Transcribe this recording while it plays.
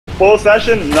Full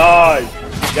session? Nice.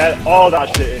 Get all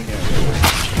that shit in here.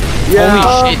 Yeah.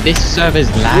 Holy shit, this server's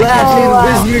lagging.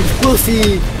 Lagging,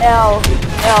 quincy.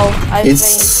 I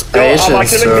it's think. Am I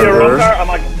killing the wrong car?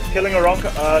 Am I killing a wrong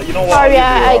car? You know what? Sorry,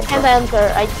 I can't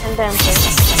enter. I can't enter.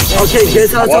 Okay,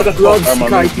 get out of Blood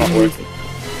Sky.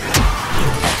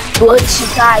 Blood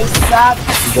Sky sucks.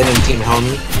 Getting team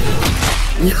homie.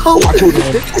 Yo,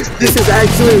 this is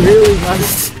actually really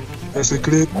nice. That's a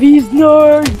clip. These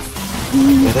nerds.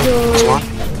 This one.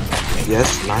 Yes,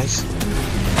 nice.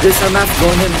 This MF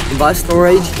going in by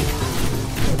storage.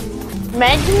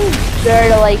 Imagine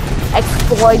they're like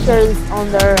exploiters on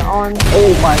their own.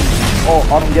 Oh my! Oh,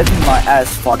 I'm getting my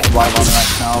ass fucked by one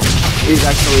right now. He's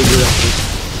actually good at it.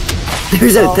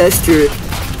 There's a tester.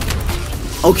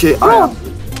 Okay, I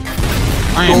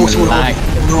am lag.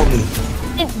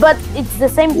 But it's the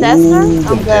same tester.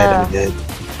 I'm dead.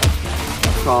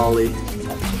 Probably.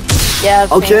 Yeah.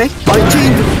 Okay, I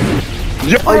changed.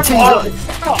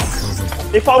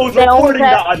 If I was recording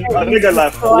that, a nigga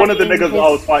left. One of the niggas I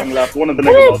was fighting left. One of the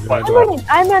niggas I was fighting left.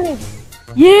 I'm on it.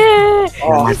 Yeah.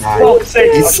 Oh, fuck's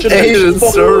sake. It's Asian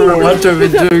server. What are we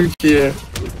doing here?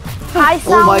 Hi,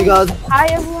 Sam. Oh my god. Hi,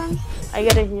 everyone. I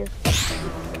gotta hear.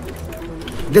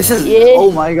 This is. Yeah. Oh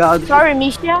my god. Sorry,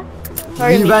 Misha.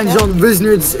 Sorry, Revenge on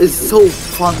Wizards is so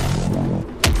fun.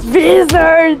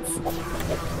 Wizards.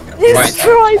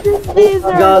 Destroy this wizard.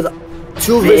 Oh my god.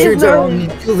 Two wizards are on me.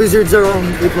 Two wizards are on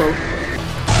me, people.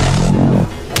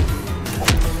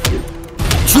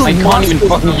 I can't even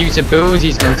fucking use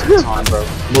abilities most of the time, bro.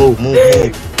 Move.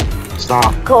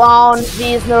 Stop. Clowns,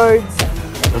 these nerds.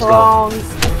 Clowns.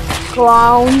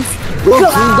 Bro,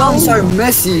 cooldowns are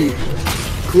messy.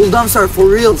 Cooldowns are for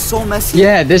real, so messy.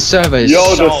 Yeah, this server is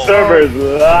the server is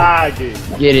lagging.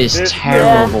 It is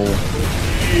terrible.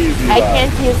 Easy, I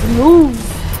can't use moves.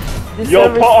 Yo,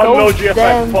 put on low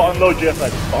GFX. Put on low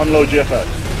GFX. On low GFX.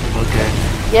 Okay.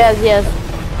 Yes.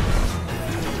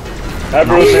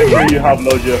 Everyone make sure you have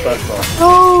low GFX on.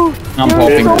 Oh, I'm they're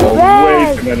popping so gold.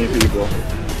 bad. Way too many people.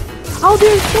 How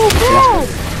they're so bad?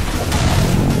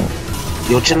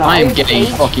 Yo, chill out. I am getting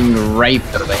fucking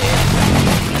raped over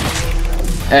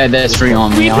here. There's 3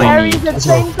 on me. Three parries at the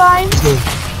same time.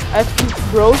 I think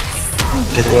broke.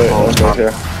 Get it. Wait, okay,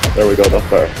 here. There we go, that's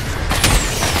better.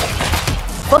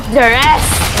 Fuck their ass.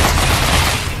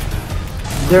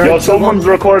 Yo, someone's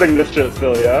recording this shit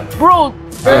still, yeah? Bro,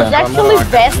 there's actually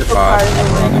best for cars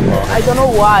already. I don't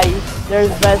know why.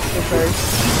 There's best for cars.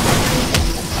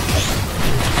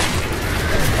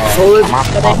 Solid.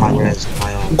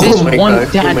 This one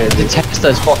dad, the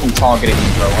tester's fucking targeting me,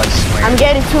 bro, I swear. I'm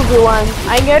getting 2v1.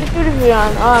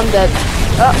 Oh, I'm dead.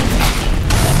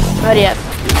 Not yet.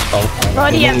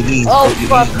 Not yet. Oh,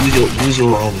 fuck. Use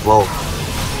your bow.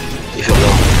 If you're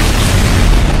low.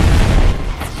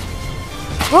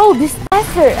 Bro, this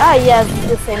tester. Yes,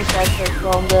 the same tester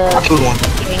from the. I killed one.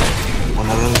 One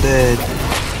of them dead.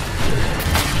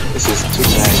 This is too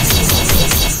bad.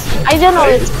 I don't know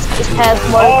if it has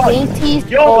more painties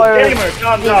or. Gamer,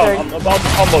 calm down. I'm about to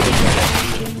combo this one.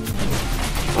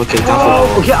 Okay,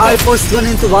 time Okay, I first went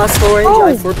into last storage. Oh,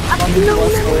 I first went into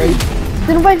last storage.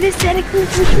 Then why this technically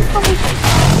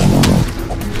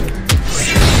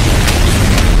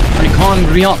I can't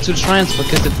react to transfer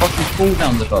because the fucking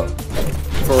cooldowns are up.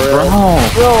 For real.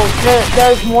 Bro,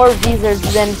 there's more wizards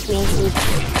than quincy.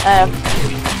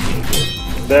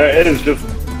 There it is, just...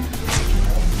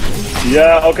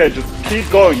 Yeah, okay, just keep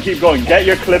going. Get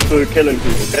your clips of killing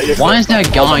people. Why is there a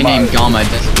guy named Gamma?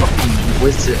 There's a fucking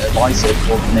wizard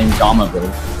named Gamma, bro.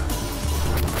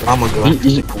 I'm a girl.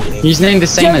 He's named the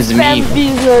same as me.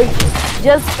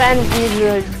 Just fan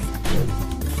wizards.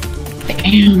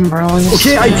 Damn, bro.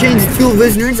 Okay, I changed 2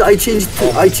 wizards. I'm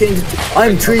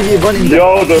 3v1 in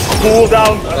Yo, the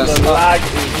cooldown and the lag is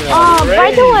crazy.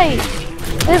 By the way,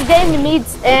 this game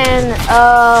needs an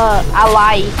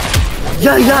ally.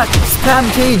 Yeah, spam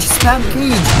cage.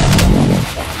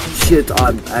 Shit,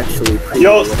 I'm actually pretty.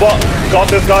 Yo, spot, got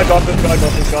this guy.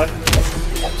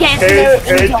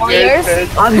 Cage.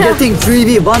 I'm getting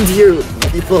 3v1 here,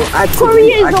 people.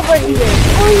 Korea is over here.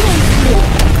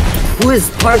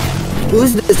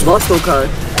 Who's this Vostok car?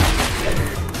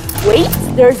 Wait,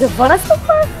 there's a Vostok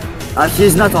car?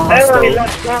 He's not on Hey, Vostok.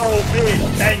 let's go, finish.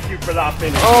 Thank you for that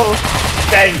finish. Oh.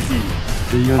 Thank you.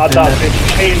 Had that bitch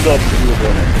chained up to you, bro.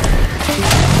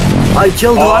 I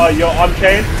killed one. Yo, I'm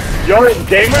chained. Yo,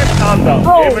 gamer, calm down.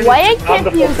 Bro, Gamer, why I calm can't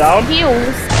the use fuck down.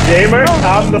 skills? Gamer,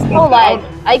 calm the fuck Hold down. on,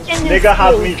 I can use Nigga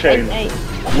has skills. me chained.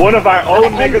 One of our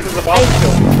own niggas is about to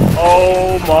kill me.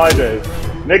 Oh my days.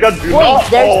 Nigga, do not.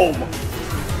 Oh my.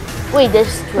 Wait,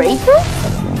 there's traitor?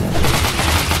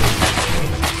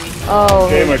 Oh.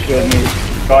 Gamer killed me.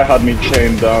 Guy had me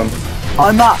chained down.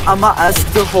 I'ma ask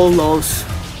the holos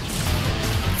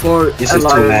for This is too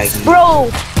alliance. laggy. Bro,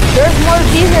 there's more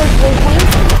visors with me.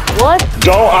 What?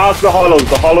 Don't ask the hollows.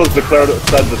 The hollows said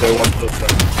that they wanted us there.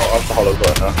 I'll ask the hollows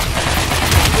right now.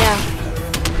 Yeah.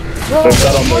 Bro, They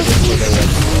said on there just what they want.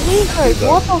 visors.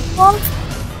 What the fuck?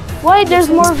 Why there's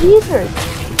more visors?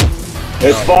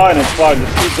 It's fine, it's fine.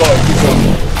 Just keep going, keep going.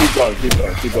 Keep going, keep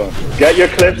going, keep going. Get your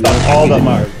clips, that's all that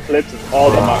matters. Clips is all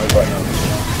that matters right now.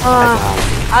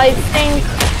 I think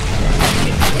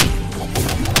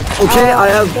Okay, I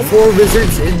have 4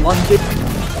 wizards in 1 kit.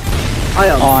 I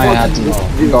am I had fucking to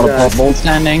dude, got a guys. pop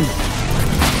standing.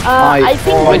 I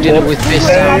think I did it with this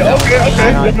Hey, time. okay.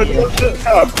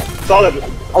 Solid.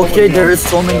 Okay, there is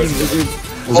so many wizards.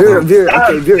 We're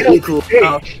equal.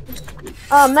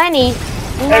 many.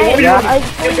 Hey, what are you Yeah. doing?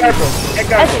 Get careful, get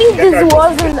careful, I think get this careful.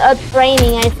 wasn't a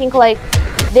training. I think like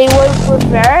they were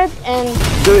prepared and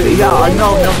Dude, yeah,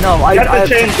 no. Get the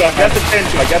chain guy, get the chain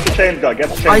guy, get the chain guy, get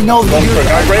the chain guy. I know, Going dude. for a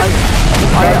guard break. I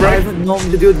haven't known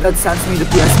the dude that sends me the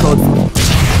PS code.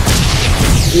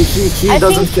 He I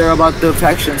doesn't think- care about the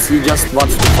factions, he just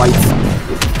wants to fight.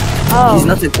 oh, He's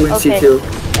not a quincy okay. too.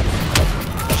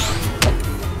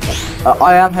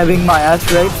 I am having my ass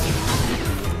raped.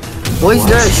 What is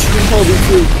there? Shrimp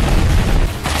too.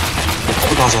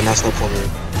 You guys are messed up for me.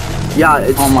 Yeah,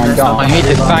 it's Oh my god, I hate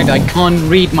the fact I can't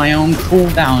read my own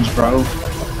cooldowns, bro.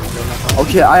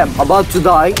 Okay, I am about to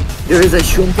die. There is a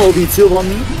Shumpo B2 on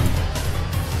me.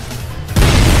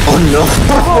 Oh no! Oh,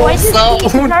 why did he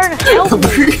turn help me?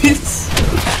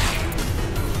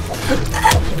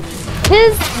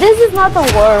 Please. This is not a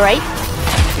war, right?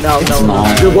 No.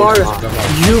 not. The war,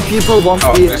 you people won't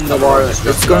be in the war.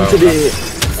 It's going to be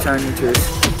turning to.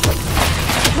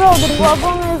 Bro, the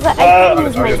problem is that I can't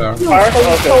use my skills, Fire? so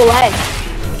it's so Okay. lag.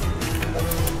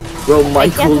 Bro, my I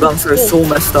can't cooldowns are so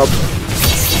messed up.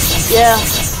 Yeah,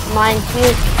 mine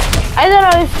too. I don't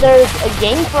know if there's a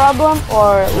game problem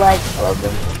or lag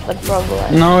problem, but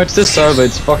probably. No, it's the server,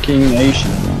 it's fucking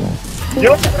Asian.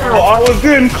 Yo, I was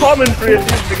doing commentary at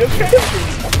these niggas.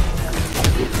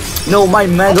 No, my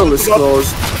medal is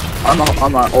closed. I'm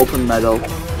an open medal.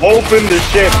 Open the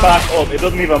shit back up. It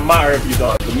doesn't even matter if you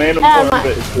die. The main important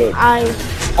bit is closed.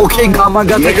 Okay, Gamma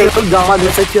got a Niggas- kill. Gamma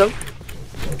got a kill.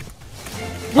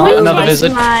 Do we another use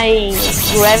visit. my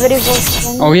gravity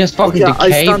boost? Oh, he has fucking Okay, I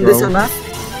decay, stunned this bro. enough.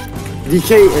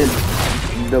 Decay is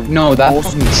the No, that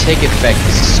most fucking tick effect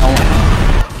is so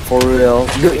for real.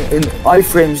 In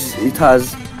iframes it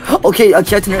has. Okay,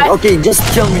 Kettner, okay, just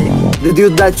kill me. The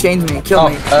dude that chained me, kill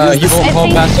me. Oh, Use you this- won't I hold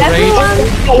think past the rage? everyone,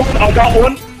 I got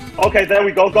one. Okay, there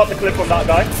we go. Got the clip on that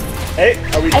guy. Hey,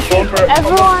 are we I going think for it?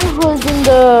 everyone who's in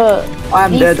the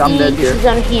I'm dead, I'm dead here. is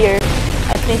on here.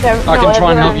 I think I can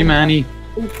try and help you, Manny.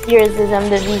 Here is on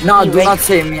the VC. No, do right? not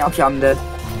save me. Okay, I'm dead.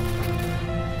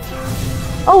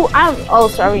 Oh,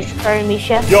 sorry,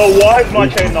 Misha. Yo, why is my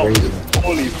chain not?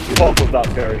 Holy fuck, was that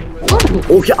scary?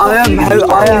 Okay, I am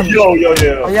Yo.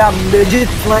 legit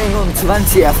playing on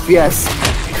 20 FPS.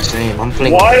 Same, I'm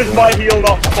playing. Why is my heal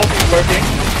not fucking working?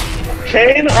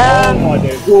 Chain? Oh my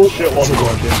days. Shit wasn't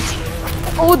working.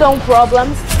 Cooldown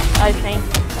problems, I think.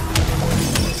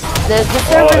 The Oh,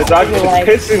 server it's actually is like.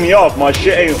 pissing me off. My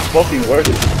shit ain't fucking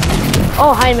working.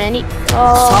 Oh, hi, Manny.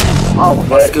 Oh,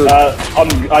 that's good.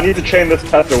 I need to chain this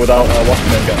tester without what's the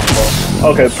name getting involved.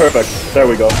 Okay, perfect. There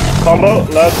we go. Combo,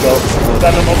 let's go.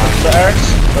 Send him up into the air. A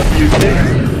few things.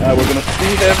 We're gonna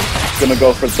see him. Gonna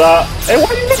go for that. Hey, why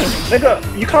are you running? Nigga,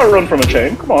 you can't run from a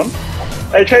chain. Come on.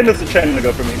 Hey, chain this chain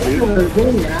nigga for me, please. Where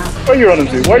are you running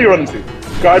to? Where are you running to?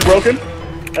 Guard broken?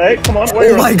 Hey, come on. Where are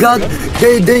you Oh my running god, to?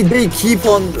 they keep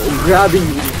on grabbing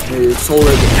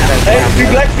solid. Hey,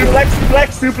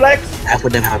 suplex. Half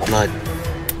of them have blood.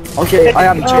 Okay, I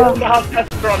am The one that has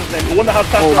tester on his name. The one that has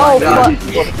tester Oh on my his God. name.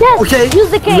 Yes, Okay. use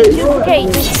the cage, use the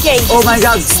cage. Oh my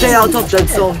god, stay out of that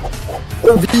zone.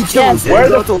 Oh, the kills. Yes. Where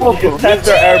the Out of fuck is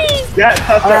tester air? Get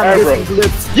tester I am air, getting bro.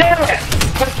 clipped. Yeah!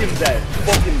 Fucking dead.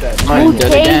 Fucking dead. I'm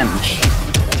dead Okay. again.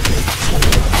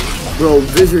 Bro,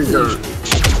 wizards are...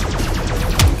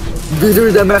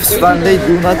 Wizard MFs when they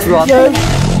do not run.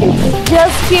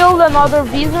 Just killed another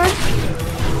wizard.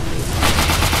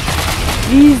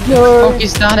 Fuck Wizard.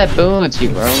 is that ability,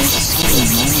 bro?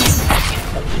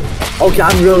 Okay,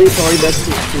 I'm really sorry that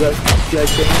you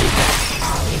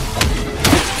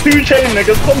Two chain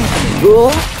niggas, come.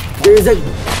 Bro, there's a...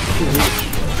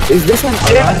 Is this an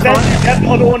Yeah, Aran car? get the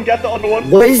other one, get the other one.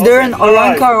 Why is there an Okay, Aran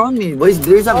alright. car on me? Why is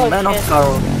there's a Oh, man of shit. car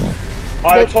on me? I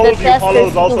The told you, test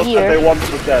Hollows is also here. said they wanted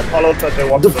us dead. Hollows said they The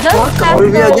wanted us dead. fuck? Are we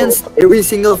against every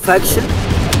single faction?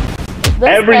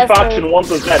 Every faction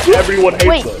wants us dead. Everyone hates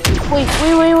Wait, us. wait.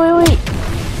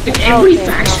 Like every Okay,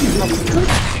 faction.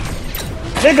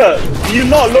 Nigga, do you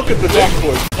not look at the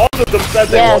Discord? All of them said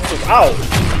they Yeah. want us out.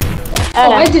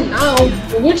 Oh, I didn't know.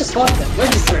 We're just fucked them. We're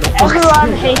just trying to fuck Everyone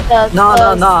them. hates us. No.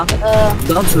 Don't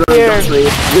swear, don't swear.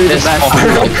 You're the best.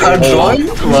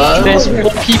 There's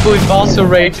 4 people with Vassal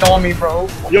Rage on me, bro.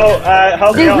 Yo,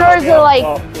 help me These out. nerds are like-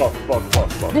 Oh, fuck.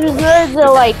 These nerds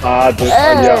are like,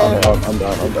 Yeah, I'm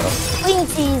down.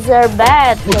 Quincy's are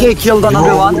bad. Okay, killed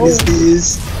another one. What is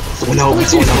this? Someone help me.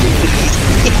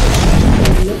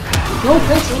 No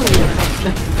offense, really.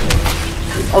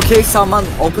 Okay, someone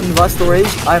open Vast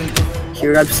Rage. I'm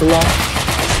here at Salon.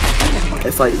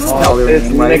 If I spell their This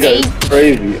name right. nigga is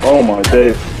crazy. Oh my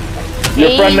days. Your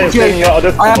friend name's Okay, saying you're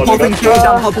this I am helping Cage,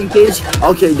 I'm helping Cage.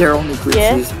 Okay, they're only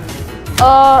Quincy's.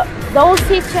 Those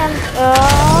kitchen,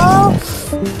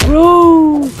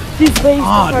 bro, these bases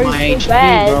God, are my so HP,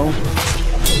 bad. bro.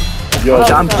 Yo,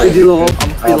 Okay, I'm pretty low.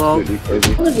 I'm pretty low. absolutely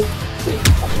crazy.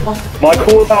 My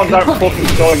cooldowns aren't fucking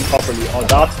showing properly. Oh,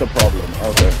 that's the problem.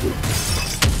 Okay.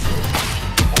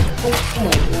 Oh my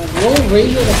god. Roll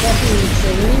radio the fucking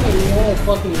insane and we all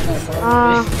fucking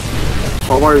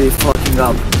How are we fucking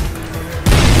up?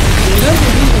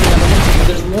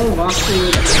 There's more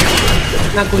roster.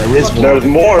 There's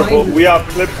more, but we have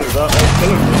clips of that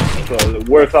killing them, so it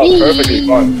works out perfectly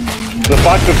fine. The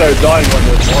fact that they're dying when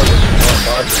there's more is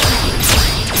not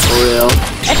For real.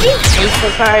 I think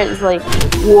Instacart is like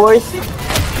worse.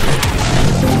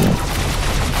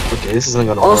 Okay, this isn't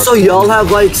gonna Also, work. y'all have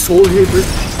like Soul Reapers.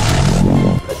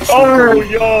 Oh,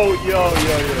 yo.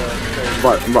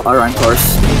 But rank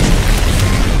course.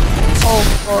 Oh,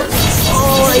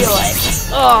 you're like,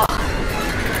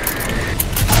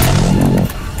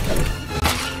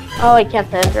 oh, I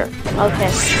can't enter.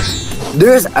 Okay.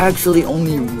 There's actually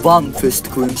only one Fist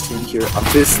Quincy in here. A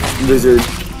Fist Lizard.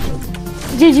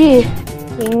 GG.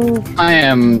 King. I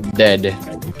am dead.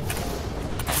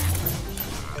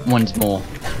 Once more.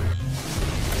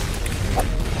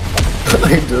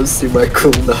 I just see my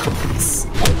cooldowns.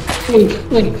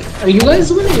 Wait, are you guys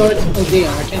winning or oh, they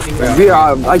are? I can't think. We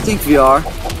are. I think we are.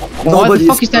 Why the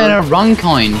fuck is there a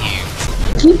Runcoin here?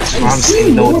 I'm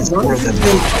saying no, it's more than I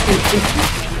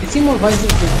see more vices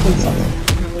than Quincy.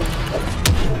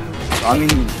 I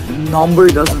mean, number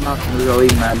does not really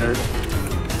matter.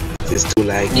 it's too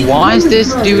laggy. Why is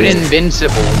this dude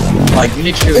invincible? Like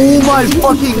literally. Oh my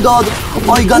fucking god!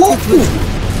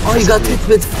 I got hit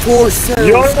with 4 cells.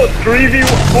 Yo,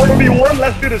 4v1,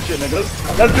 let's do this shit, niggas.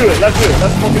 Let's do it, let's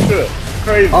fucking do it.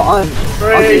 Crazy.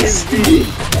 Crazy.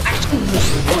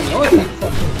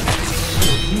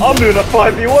 I'm doing a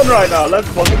 5v1 right now, let's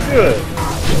fucking do it.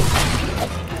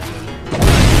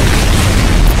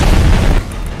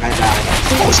 I died.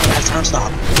 Oh,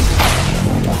 stop.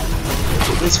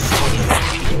 It's funny.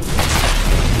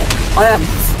 I am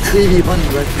 3v1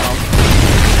 right now.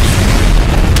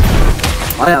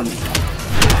 I am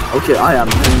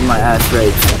having my ass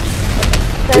raped.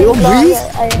 Yo,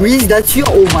 Breeze, that's you?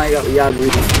 Oh my god, yeah,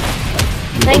 Breeze.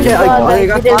 Thank Okay, God I I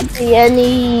got didn't one. see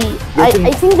any. I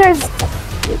think there's.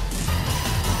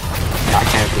 I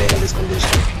can't play in this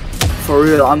condition. For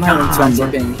real, I'm having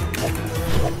 20 ping.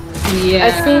 Yeah. I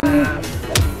think.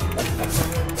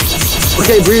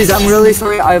 Okay, Breeze, I'm really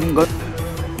sorry. I'm going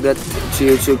to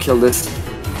kill this.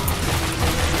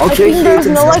 Okay, I think there's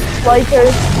no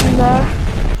exploiters in there.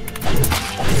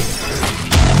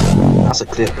 That's a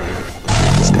clip, man.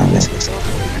 This guy messing himself.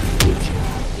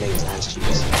 Name's ass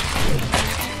cheese.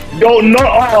 Yo, no,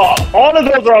 all of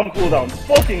those are on cooldown.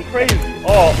 Fucking crazy.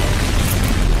 Oh,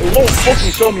 it won't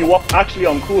fucking show me what's actually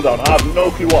on cooldown. I have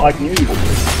no clue what I can use.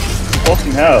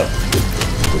 Fucking hell.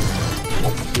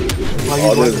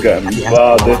 Oh, this is getting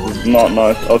bad. This is not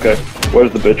nice. Okay,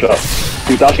 where's the bitch at?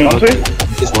 He's dashing onto me?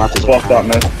 Fuck that,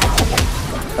 man.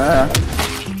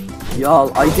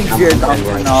 Y'all, I think we're done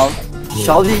for now.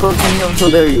 Shall we continue until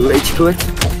they rage quit?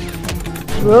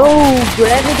 Bro,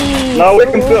 gravity. No, we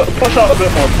can still push out a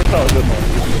bit more.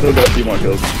 Still got a few more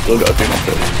kills.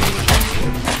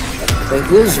 Wait,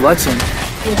 who's watching?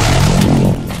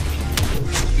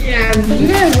 Yeah, you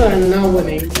guys are not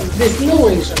winning. There's no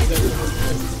way you should do it.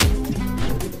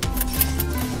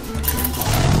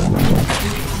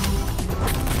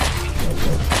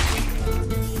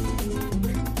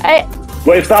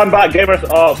 Wait, stand back, gamers.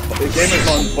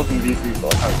 Gamers on fucking VC, so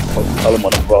I can't fucking tell them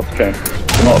what I'm about to change.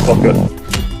 They're not a fucker.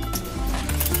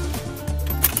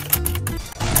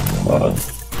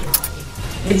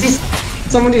 It's just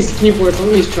somebody's keyboard,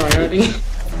 somebody's tryharding.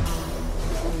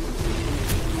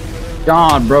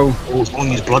 God, bro. Oh, it's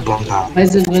only his bloodborne guy.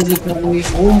 Where's it going?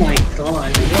 Oh my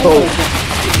god. Oh.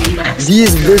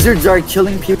 These wizards are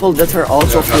killing people that are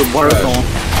out of the war zone.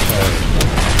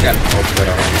 can hope that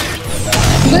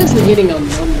You guys are hitting on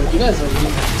numbers. You guys are losing.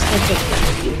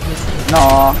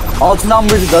 No, alt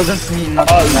numbers doesn't mean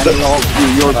nothing. I mean, all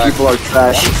your people are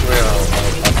trash.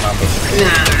 numbers. Nah.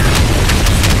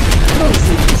 I don't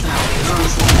see this happening,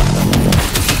 honestly.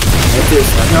 It is.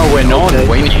 No, we're not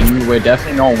winning. We're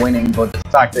definitely not winning. But the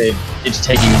fact that it's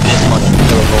taking this much to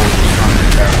kill a goal is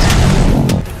unfair.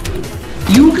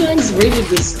 You guys rated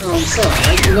this song,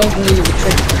 right? You guys rated the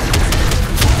trick.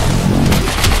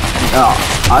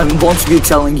 I'm going to be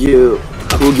telling you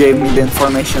who gave me the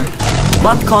information.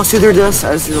 But consider this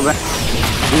as your do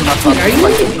not talk Are you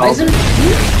like in a dog.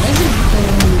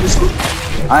 Discord?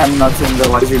 I am not in the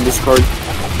Wiser Discord.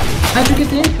 How'd you get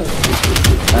the info?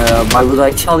 Why would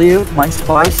I tell you? My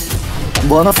spies?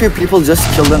 One of your people just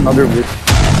killed another bit.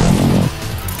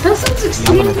 That sounds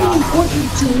extremely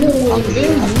important to know and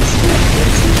very useful.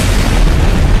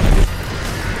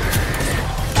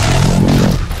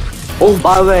 Oh,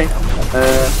 by the way,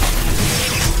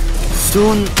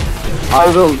 soon I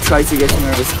will try to get in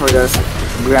your Discord as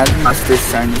Grandmaster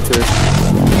Senator.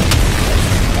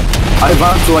 I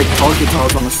want to like talk it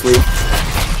out honestly.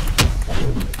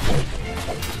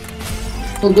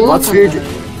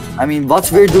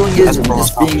 What we're doing is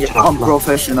just being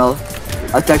unprofessional,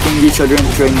 attacking each other in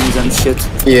trainings and shit.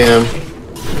 Yeah.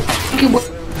 Okay, what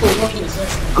is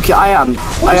that? Okay, I am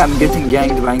getting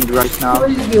gangbanged right now.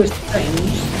 What is your thing?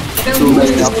 Too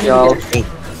many of y'all.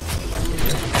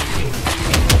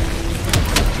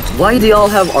 Why do y'all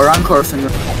have Arancors in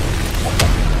your...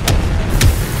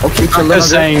 Okay, kill I'm them. just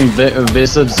saying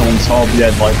Visib's on top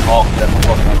yet like half of them are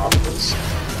fucking numbers.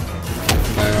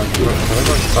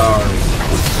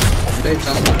 They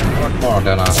just work more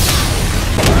than us.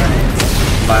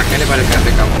 Like anybody can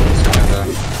pick up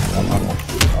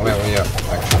oh yeah,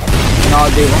 actually. No,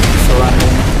 they won't be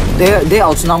surrounding. They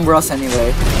outnumber us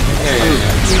anyway.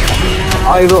 Yeah.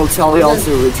 I will tell y'all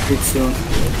to retreat soon.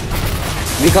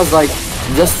 Because like,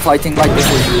 just fighting like this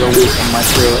is really in my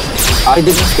spirit. I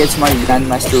didn't get my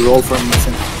Grandmaster role for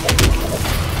mission.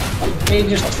 They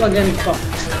just plug in fucked.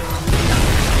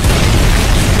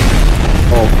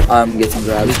 Oh, I'm getting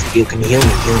grabbed. You can heal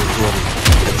me.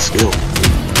 Let's go.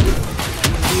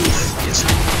 Yes.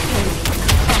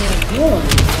 One.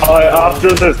 After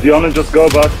this, do you wanna just go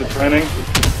back to training?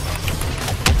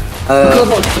 Go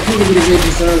about the people who they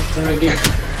deserve again.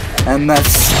 MS.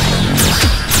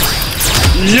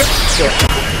 Yep.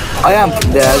 I am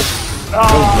dead.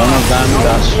 One of them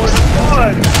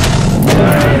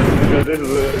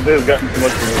This is getting too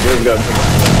much for me.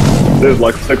 This is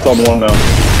like 6-on-1 now.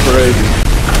 Crazy.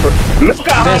 Look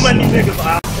at how many niggas I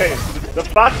have. Hey, the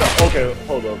fact that... Okay,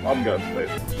 hold on. I'm getting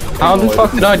space. How the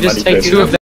fuck did I just take two of them?